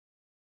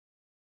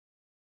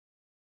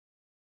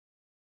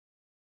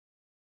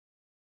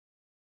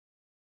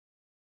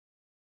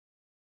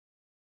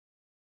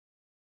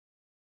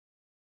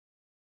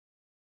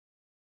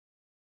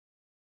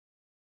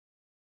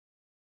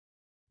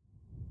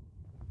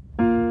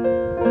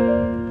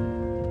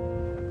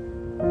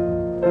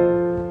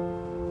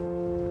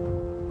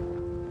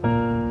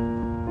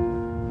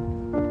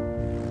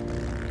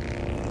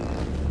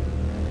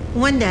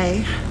One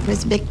day,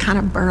 this big kind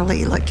of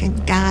burly looking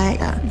guy,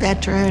 a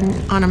veteran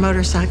on a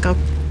motorcycle,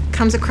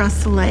 comes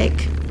across the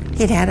lake.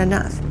 He'd had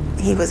enough.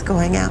 He was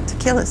going out to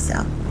kill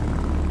himself.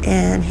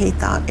 And he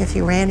thought if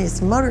he ran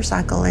his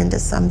motorcycle into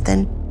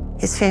something,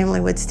 his family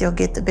would still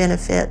get the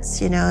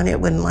benefits, and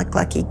it wouldn't look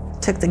like he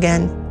took the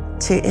gun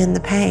to end the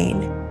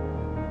pain.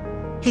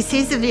 He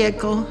sees a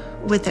vehicle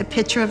with a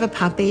picture of a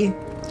puppy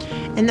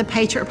and the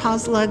Patriot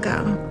PAWS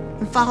logo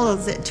and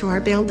follows it to our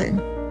building.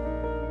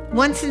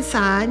 Once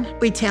inside,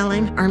 we tell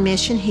him our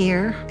mission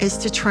here is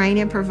to train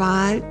and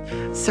provide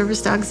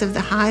service dogs of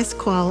the highest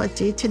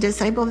quality to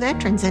disabled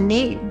veterans in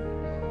need.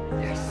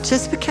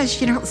 Just because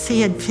you don't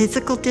see a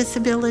physical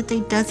disability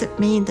doesn't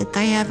mean that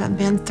they haven't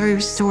been through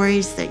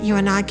stories that you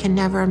and I can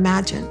never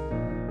imagine.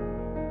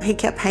 He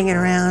kept hanging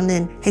around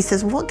and he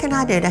says, "What can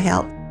I do to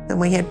help?" And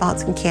we had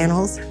bought some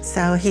kennels,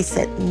 so he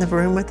sat in the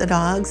room with the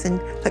dogs and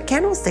put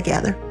kennels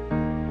together.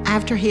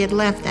 After he had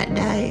left that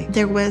day,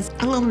 there was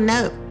a little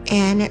note,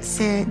 and it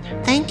said,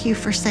 "Thank you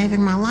for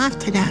saving my life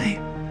today."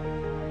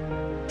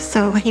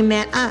 So he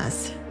met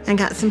us and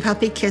got some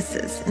puppy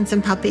kisses and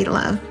some puppy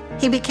love.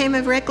 He became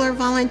a regular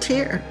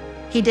volunteer.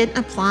 He didn't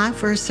apply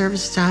for a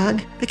service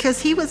dog because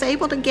he was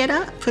able to get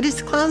up, put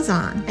his clothes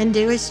on, and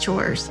do his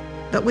chores.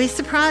 But we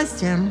surprised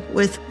him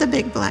with the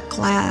big black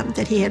lab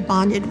that he had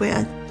bonded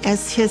with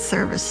as his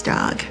service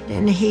dog.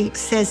 And he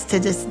says to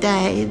this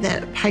day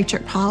that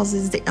Patriot PAWS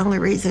is the only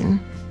reason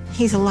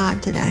he's alive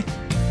today.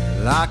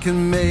 I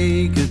can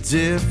make a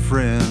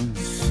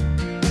difference,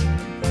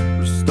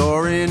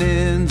 restoring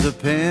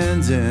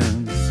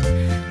independence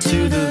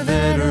to the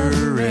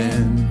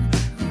veteran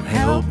who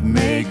helped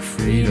make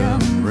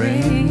freedom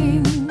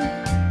ring.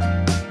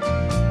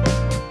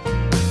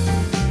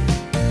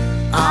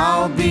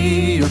 I'll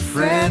be a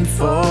friend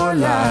for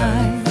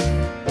life,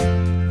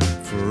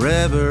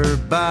 forever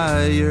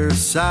by your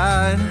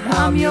side.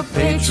 I'm your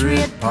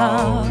Patriot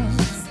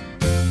PAWS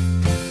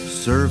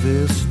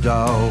Service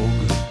Dog.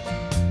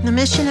 The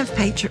mission of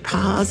Patriot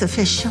PAWS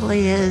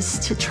officially is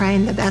to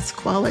train the best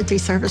quality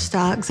service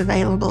dogs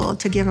available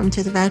to give them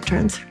to the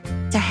veterans.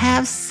 To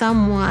have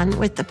someone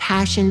with the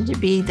passion to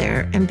be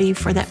there and be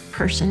for that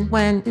person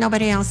when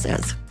nobody else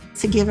is.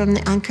 To give them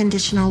the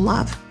unconditional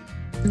love.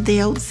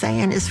 The old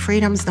saying is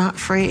freedom's not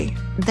free.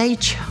 They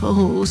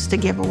chose to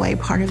give away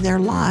part of their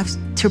lives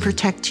to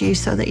protect you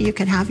so that you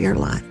could have your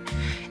life.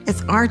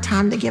 It's our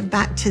time to give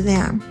back to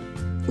them.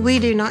 We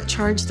do not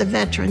charge the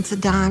veterans a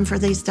dime for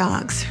these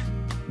dogs.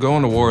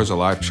 Going to war is a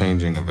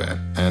life-changing event,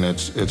 and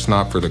it's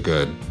not for the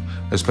good,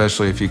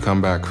 especially if you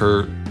come back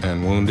hurt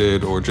and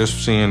wounded or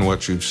just seeing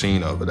what you've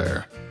seen over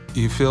there.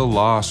 You feel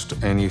lost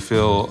and you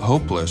feel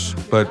hopeless,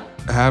 but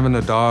having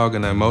a dog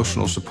and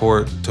emotional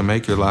support to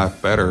make your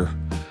life better,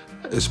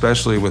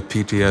 especially with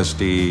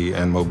PTSD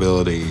and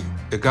mobility,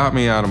 it got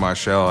me out of my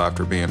shell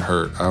after being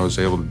hurt. I was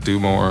able to do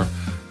more,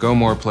 go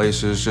more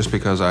places just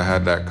because I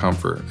had that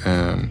comfort,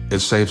 and it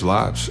saves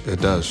lives,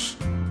 it does.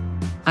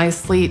 I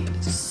sleep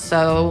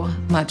so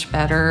much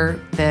better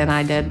than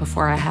I did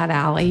before I had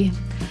Allie.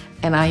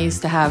 And I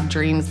used to have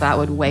dreams that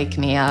would wake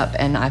me up,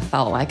 and I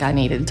felt like I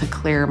needed to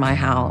clear my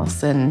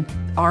house and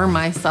arm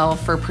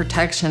myself for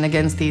protection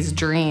against these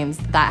dreams.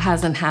 That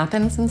hasn't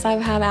happened since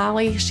I've had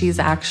Allie. She's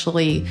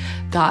actually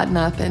gotten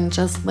up and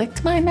just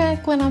licked my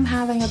neck when I'm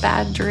having a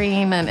bad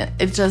dream, and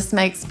it just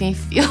makes me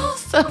feel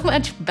so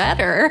much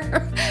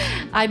better.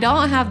 I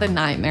don't have the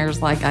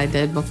nightmares like I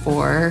did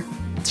before.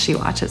 She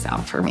watches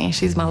out for me.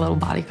 She's my little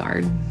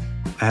bodyguard.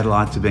 I had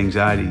lots of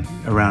anxiety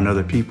around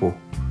other people.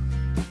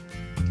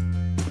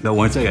 But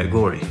once I got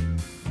Glory,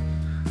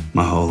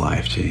 my whole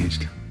life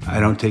changed. I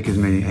don't take as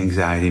many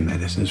anxiety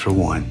medicines, for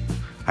one.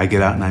 I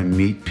get out and I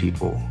meet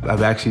people.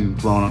 I've actually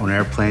flown on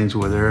airplanes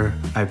with her.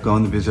 I've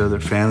gone to visit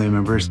other family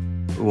members.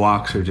 The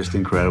walks are just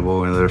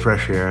incredible. The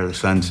fresh air, the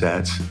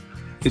sunsets.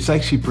 It's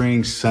like she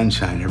brings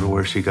sunshine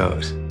everywhere she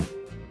goes.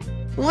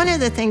 One of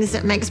the things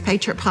that makes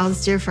Patriot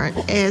PAWS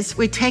different is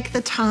we take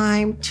the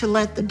time to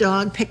let the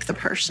dog pick the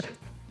person.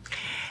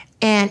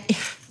 And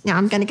now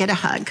I'm gonna get a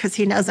hug because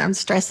he knows I'm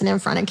stressing in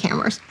front of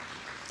cameras.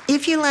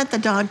 If you let the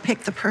dog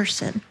pick the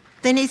person,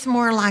 then he's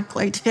more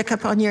likely to pick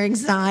up on your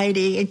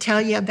anxiety and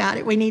tell you about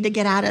it. We need to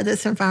get out of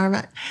this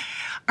environment.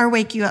 Or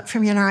wake you up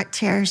from your night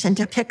terrors and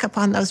to pick up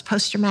on those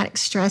post-traumatic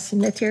stress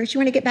and the tears. You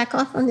wanna get back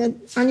off on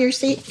your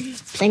seat?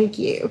 Thank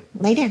you.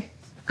 Lay down.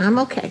 I'm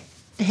okay.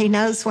 He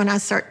knows when I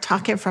start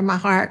talking from my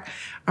heart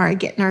or I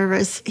get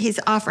nervous, he's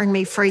offering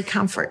me free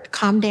comfort.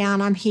 Calm down,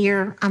 I'm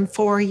here, I'm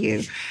for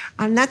you.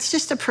 That's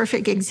just a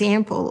perfect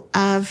example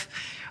of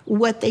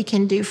what they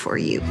can do for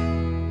you.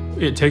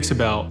 It takes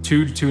about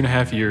 2 to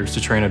 2.5 years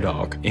to train a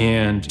dog,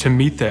 and to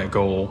meet that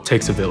goal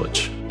takes a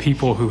village.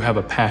 People who have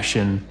a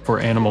passion for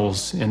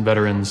animals and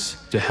veterans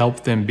to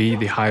help them be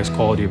the highest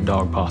quality of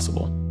dog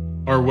possible.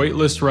 Our wait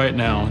list right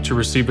now to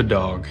receive a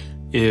dog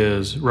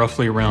is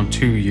roughly around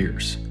 2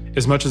 years.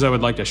 As much as I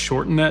would like to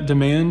shorten that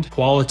demand,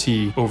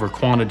 quality over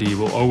quantity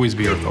will always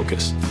be our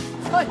focus.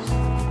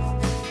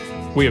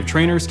 We have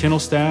trainers, kennel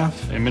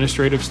staff,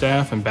 administrative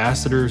staff,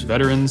 ambassadors,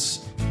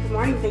 veterans.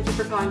 morning. Thank you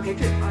for calling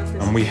Patriot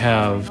PAWS. We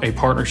have a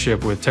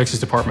partnership with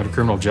Texas Department of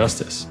Criminal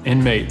Justice,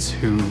 inmates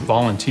who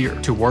volunteer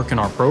to work in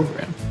our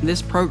program.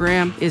 This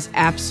program is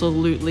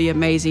absolutely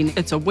amazing.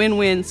 It's a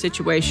win-win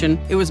situation.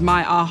 It was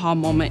my aha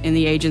moment in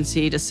the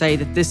agency to say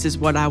that this is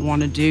what I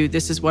want to do.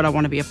 This is what I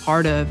want to be a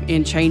part of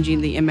in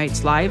changing the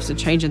inmates' lives and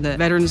changing the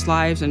veterans'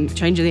 lives and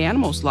changing the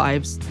animals'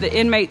 lives. The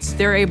inmates,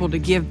 they're able to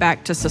give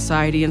back to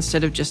society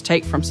instead of just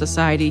take from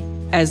society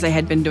as they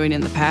had been doing in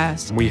the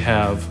past. We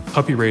have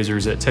puppy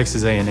raisers at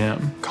Texas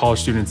A&M, college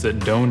students that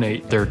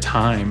donate their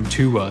time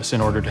to us in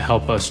order to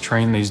help us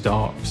train these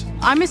dogs.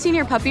 I'm a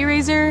senior puppy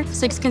raiser,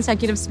 6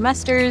 consecutive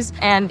semesters,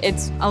 and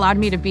it's allowed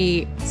me to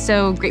be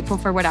so grateful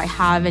for what I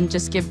have and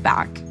just give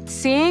back.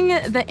 Seeing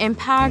the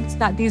impact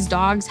that these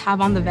dogs have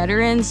on the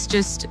veterans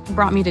just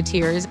brought me to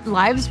tears.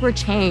 Lives were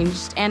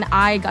changed, and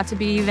I got to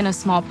be even a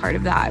small part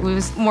of that. It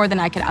was more than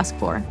I could ask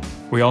for.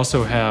 We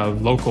also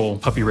have local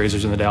puppy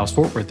raisers in the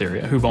Dallas-Fort Worth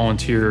area who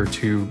volunteer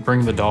to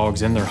bring the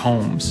dogs in their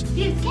homes.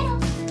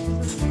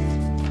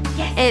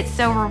 It's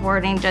so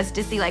rewarding just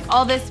to see like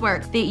all this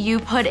work that you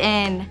put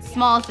in,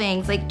 small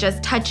things like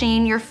just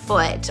touching your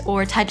foot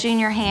or touching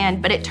your hand,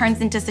 but it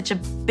turns into such a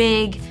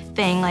big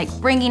thing like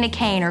bringing a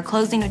cane or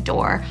closing a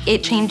door.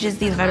 It changes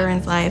these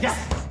veterans' lives.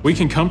 We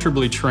can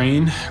comfortably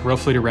train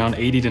roughly around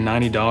 80 to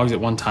 90 dogs at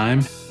one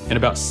time, and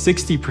about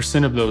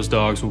 60% of those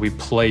dogs will be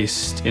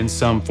placed in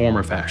some form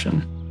or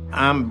fashion.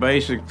 I'm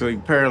basically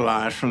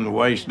paralyzed from the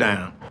waist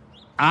down.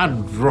 I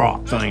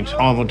drop things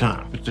all the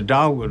time, but the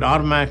dog would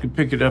automatically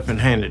pick it up and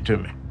hand it to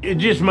me. It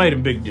just made a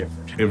big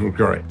difference. It was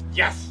great.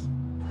 Yes!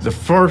 The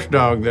first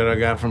dog that I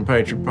got from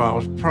Patriot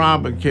PAWS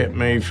probably kept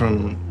me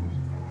from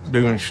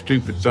doing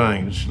stupid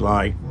things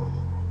like,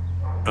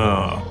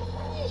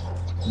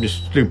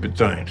 just stupid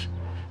things.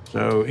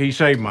 So he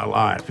saved my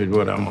life is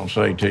what I'm gonna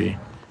say to you.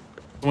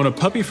 When a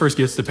puppy first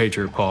gets to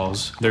Patriot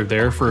PAWS, they're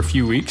there for a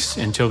few weeks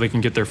until they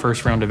can get their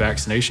first round of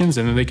vaccinations,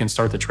 and then they can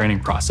start the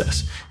training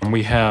process. And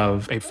we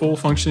have a full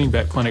functioning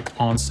vet clinic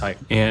on site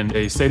and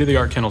a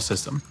state-of-the-art kennel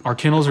system. Our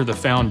kennels are the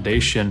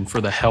foundation for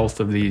the health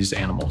of these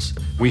animals.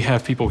 We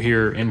have people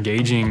here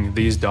engaging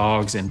these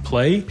dogs in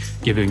play,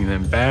 giving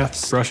them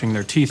baths, brushing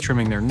their teeth,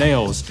 trimming their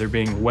nails. They're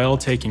being well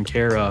taken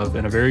care of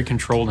in a very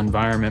controlled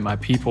environment by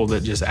people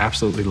that just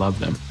absolutely love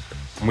them.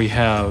 We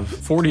have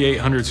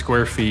 4,800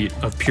 square feet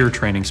of pure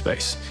training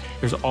space.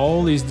 There's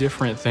all these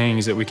different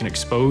things that we can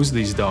expose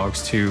these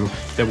dogs to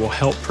that will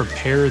help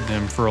prepare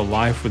them for a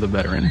life with a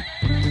veteran.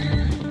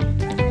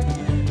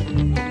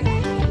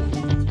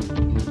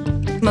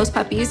 Most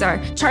puppies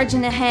are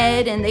charging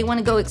ahead and they want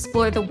to go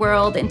explore the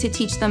world, and to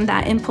teach them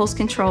that impulse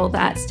control,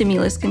 that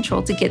stimulus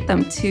control, to get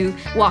them to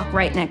walk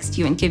right next to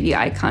you and give you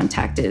eye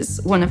contact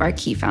is one of our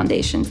key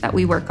foundations that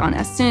we work on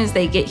as soon as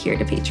they get here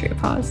to Patriot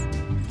PAWS.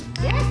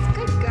 Yes,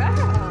 good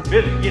girl.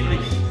 Billy, get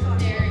loose.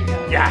 There you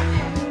go.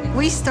 Yeah.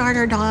 We start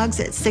our dogs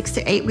at 6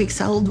 to 8 weeks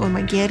old when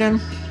we get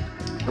them.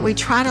 We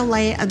try to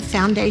lay a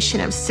foundation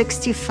of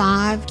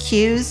 65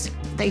 cues.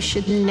 They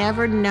should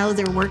never know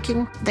they're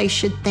working. They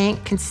should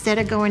think instead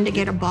of going to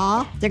get a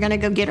ball, they're gonna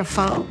go get a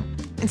phone.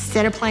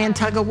 Instead of playing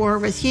tug of war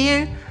with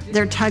you,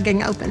 they're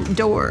tugging open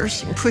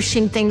doors,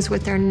 pushing things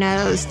with their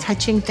nose,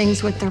 touching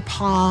things with their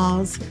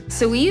paws.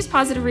 So we use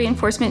positive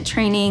reinforcement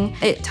training.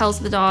 It tells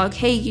the dog,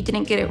 hey, you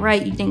didn't get it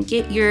right. You didn't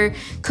get your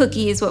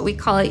cookie is what we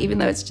call it, even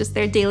though it's just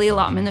their daily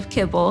allotment of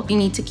kibble. You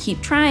need to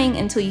keep trying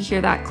until you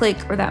hear that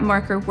click or that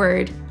marker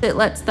word that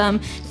lets them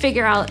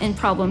figure out and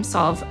problem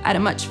solve at a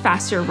much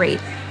faster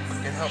rate.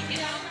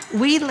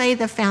 We lay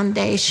the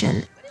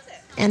foundation,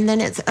 and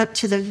then it's up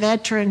to the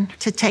veteran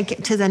to take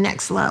it to the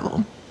next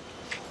level.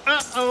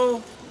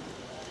 Uh-oh.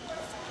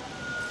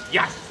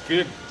 Yes,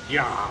 good.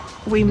 Yeah.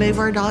 We move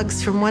our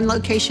dogs from one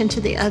location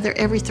to the other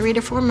every 3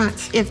 to 4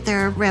 months. If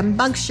they're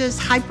rambunctious,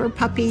 hyper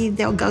puppy,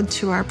 they'll go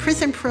to our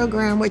prison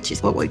program, which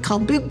is what we call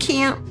boot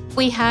camp.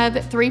 We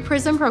have 3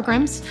 prison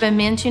programs, a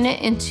men's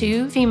unit and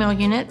 2 female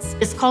units.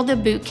 It's called the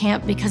boot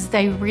camp because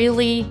they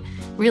really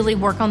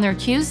work on their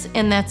cues,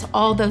 and that's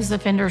all those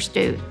offenders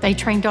do. They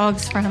train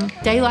dogs from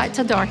daylight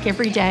to dark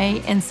every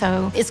day, and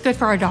so it's good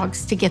for our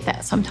dogs to get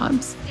that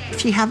sometimes.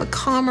 If you have a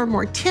calmer,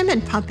 more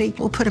timid puppy,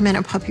 we'll put them in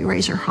a puppy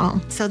raiser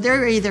home. So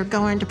they're either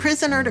going to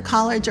prison or to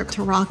college or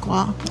to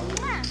Rockwall.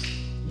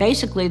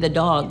 Basically, the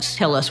dogs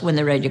tell us when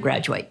they're ready to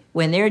graduate.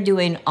 When they're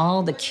doing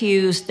all the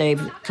cues,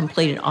 they've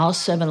completed all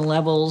 7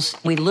 levels,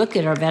 we look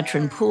at our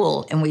veteran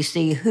pool and we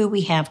see who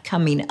we have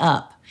coming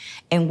up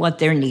and what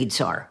their needs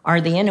are. Are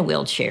they in a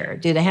wheelchair?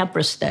 Do they have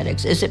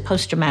prosthetics? Is it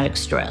post-traumatic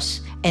stress?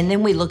 And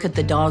then we look at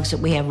the dogs that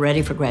we have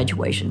ready for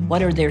graduation.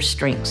 What are their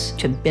strengths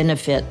to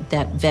benefit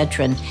that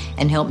veteran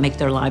and help make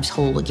their lives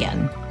whole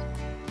again?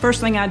 First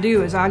thing I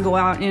do is I go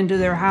out into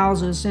their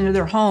houses, into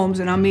their homes,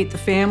 and I meet the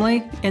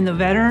family and the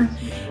veteran,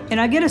 and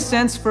I get a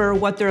sense for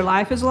what their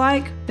life is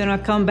like. Then I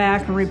come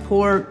back and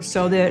report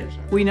so that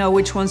we know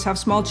which ones have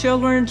small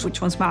children, which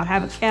ones might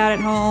have a cat at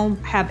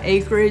home, have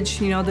acreage,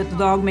 that the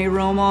dog may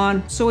roam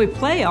on. So we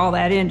play all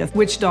that into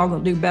which dog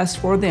will do best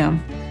for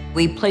them.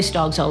 We place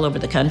dogs all over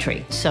the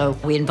country. So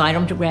we invite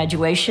them to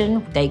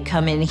graduation. They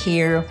come in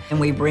here and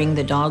we bring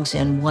the dogs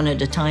in one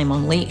at a time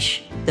on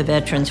leash. The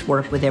veterans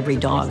work with every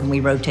dog and we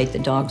rotate the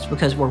dogs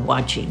because we're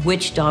watching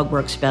which dog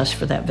works best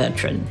for that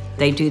veteran.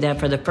 They do that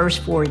for the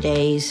first 4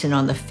 days, and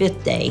on the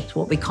 5th day, it's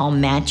what we call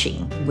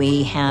matching.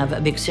 We have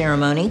a big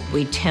ceremony.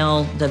 We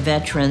tell the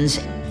veterans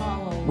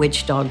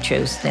which dog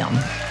chose them.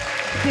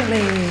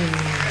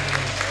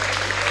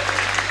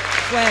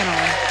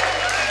 Flannel.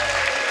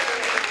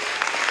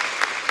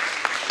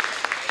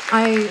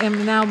 I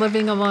am now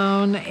living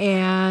alone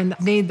and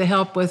need the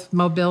help with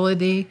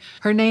mobility.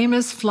 Her name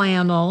is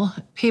Flannel.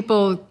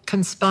 People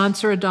can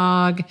sponsor a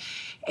dog,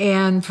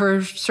 and for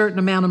a certain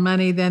amount of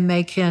money, then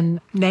they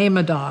can name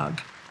a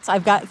dog. So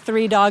I've got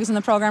 3 dogs in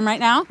the program right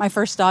now. My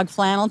first dog,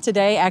 Flannel,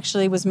 today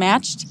actually was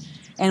matched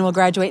and will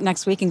graduate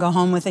next week and go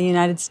home with a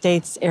United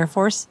States Air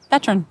Force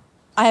veteran.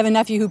 I have a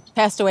nephew who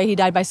passed away. He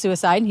died by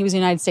suicide. He was a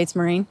United States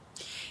Marine.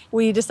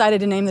 We decided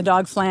to name the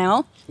dog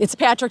Flannel. It's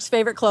Patrick's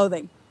favorite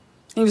clothing.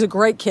 He was a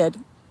great kid.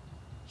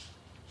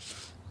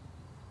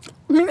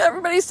 I mean,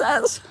 everybody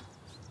says,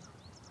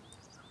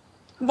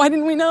 why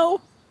didn't we know?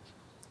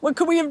 What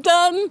could we have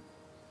done?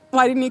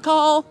 Why didn't he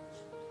call?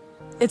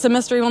 It's a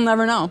mystery we'll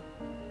never know.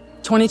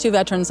 22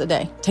 veterans a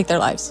day take their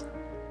lives.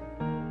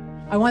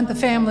 I want the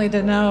family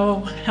to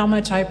know how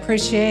much I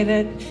appreciate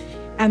it,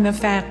 and the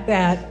fact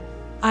that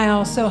I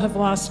also have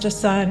lost a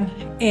son,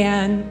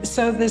 and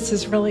so this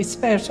is really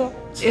special.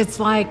 It's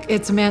like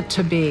it's meant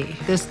to be.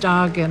 This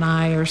dog and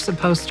I are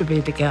supposed to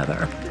be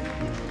together.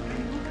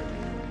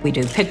 We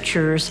do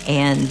pictures,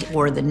 and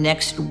for the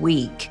next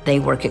week, they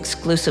work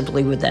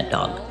exclusively with that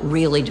dog,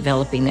 really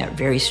developing that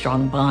very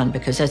strong bond,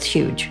 because that's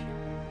huge.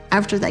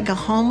 After they go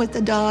home with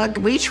the dog,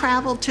 we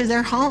travel to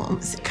their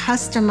homes,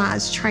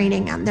 customized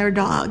training on their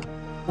dog.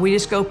 We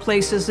just go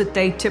places that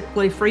they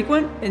typically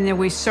frequent, and then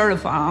we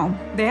certify them.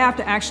 They have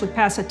to actually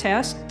pass a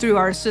test through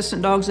our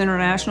Assistant Dogs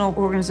International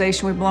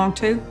organization we belong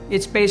to.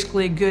 It's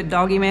basically good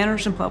doggy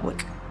manners in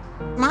public.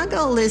 My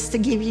goal is to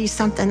give you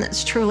something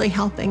that's truly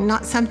helping,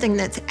 not something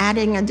that's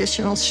adding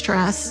additional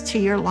stress to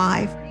your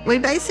life. We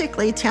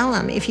basically tell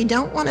them, if you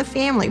don't want a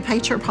family,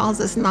 Patriot PAWS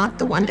is not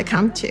the one to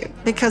come to.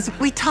 Because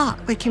we talk,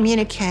 we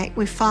communicate,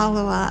 we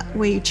follow up,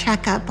 we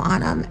check up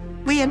on them.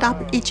 We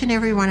adopt each and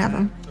every one of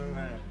them.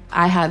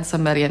 I had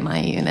somebody in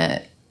my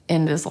unit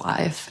end his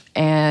life,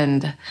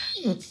 and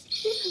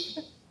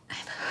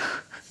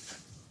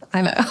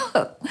I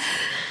know.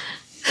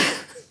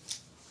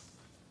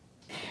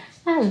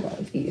 I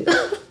love you.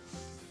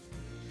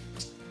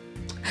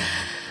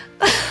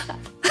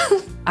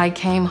 I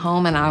came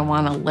home and I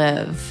want to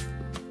live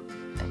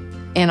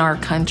in our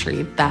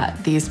country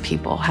that these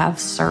people have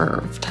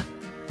served.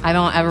 I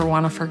don't ever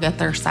want to forget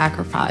their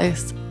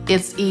sacrifice.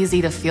 It's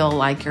easy to feel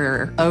like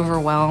you're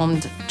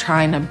overwhelmed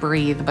trying to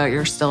breathe, but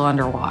you're still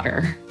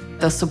underwater.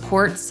 The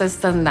support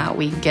system that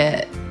we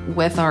get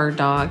with our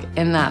dog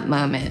in that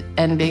moment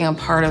and being a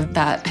part of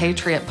that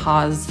Patriot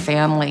PAWS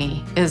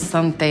family is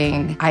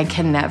something I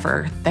can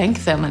never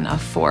thank them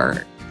enough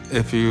for.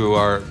 If you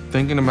are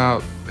thinking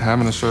about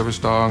having a service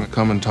dog,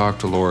 come and talk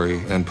to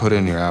Lori and put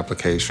in your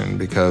application,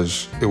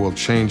 because it will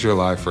change your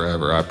life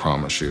forever, I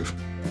promise you.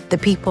 The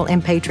people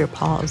in Patriot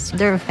PAWS,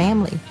 they're a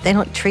family. They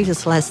don't treat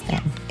us less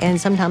than. And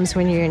sometimes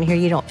when you're in here,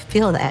 you don't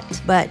feel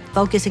that. But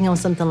focusing on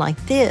something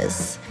like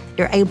this,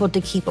 you're able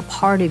to keep a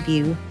part of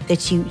you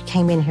that you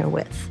came in here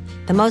with.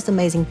 The most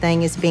amazing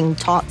thing is being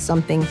taught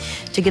something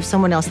to give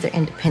someone else their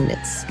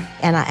independence.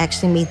 And I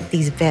actually meet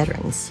these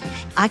veterans.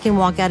 I can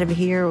walk out of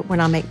here when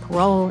I make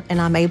parole and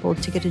I'm able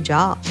to get a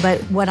job. But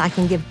what I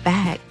can give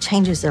back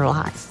changes their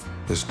life.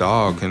 This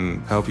dog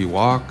can help you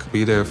walk,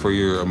 be there for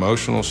your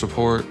emotional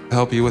support,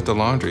 help you with the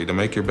laundry, to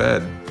make your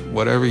bed.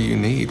 Whatever you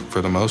need,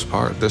 for the most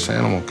part, this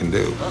animal can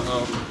do.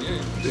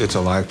 It's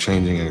a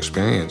life-changing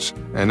experience.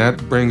 And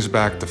that brings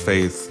back the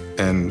faith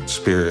and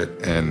spirit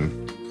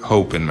and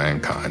hope in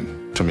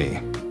mankind to me.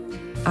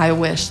 I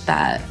wish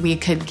that we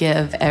could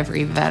give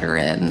every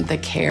veteran the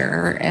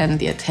care and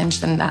the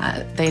attention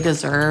that they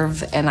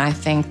deserve, and I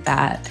think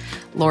that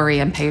Lori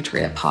and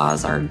Patriot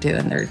PAWS are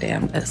doing their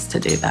damnedest to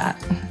do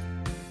that.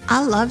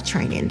 I love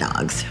training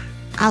dogs.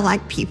 I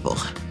like people.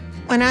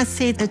 When I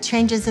see the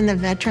changes in the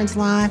veterans'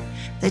 life,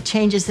 the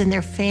changes in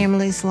their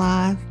families'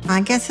 life, I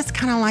guess it's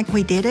kind of like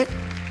we did it.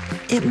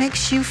 It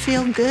makes you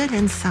feel good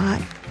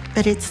inside.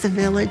 But it's the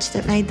village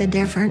that made the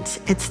difference.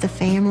 It's the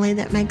family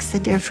that makes the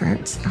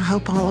difference. I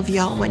hope all of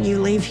y'all, when you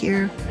leave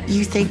here,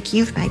 you think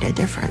you've made a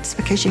difference,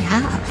 because you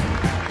have.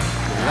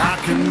 I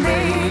can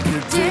make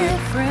a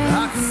difference.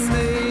 I can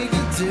make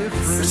a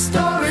difference.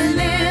 Restoring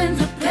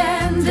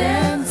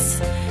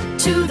independence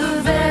to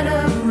the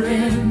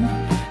veteran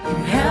who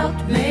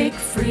helped make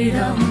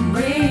freedom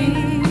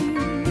ring.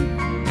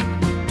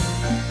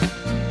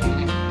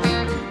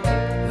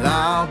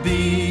 I'll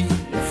be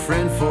your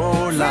friend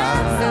for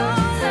life.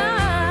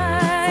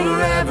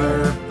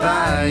 Forever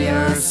by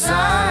your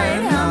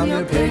side, I'm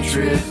your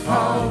Patriot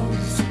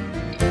PAWS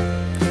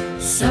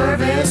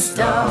Service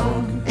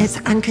Dog. It's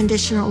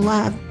unconditional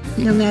love.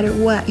 No matter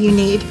what you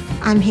need,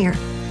 I'm here.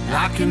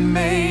 I can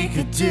make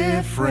a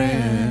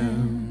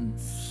difference.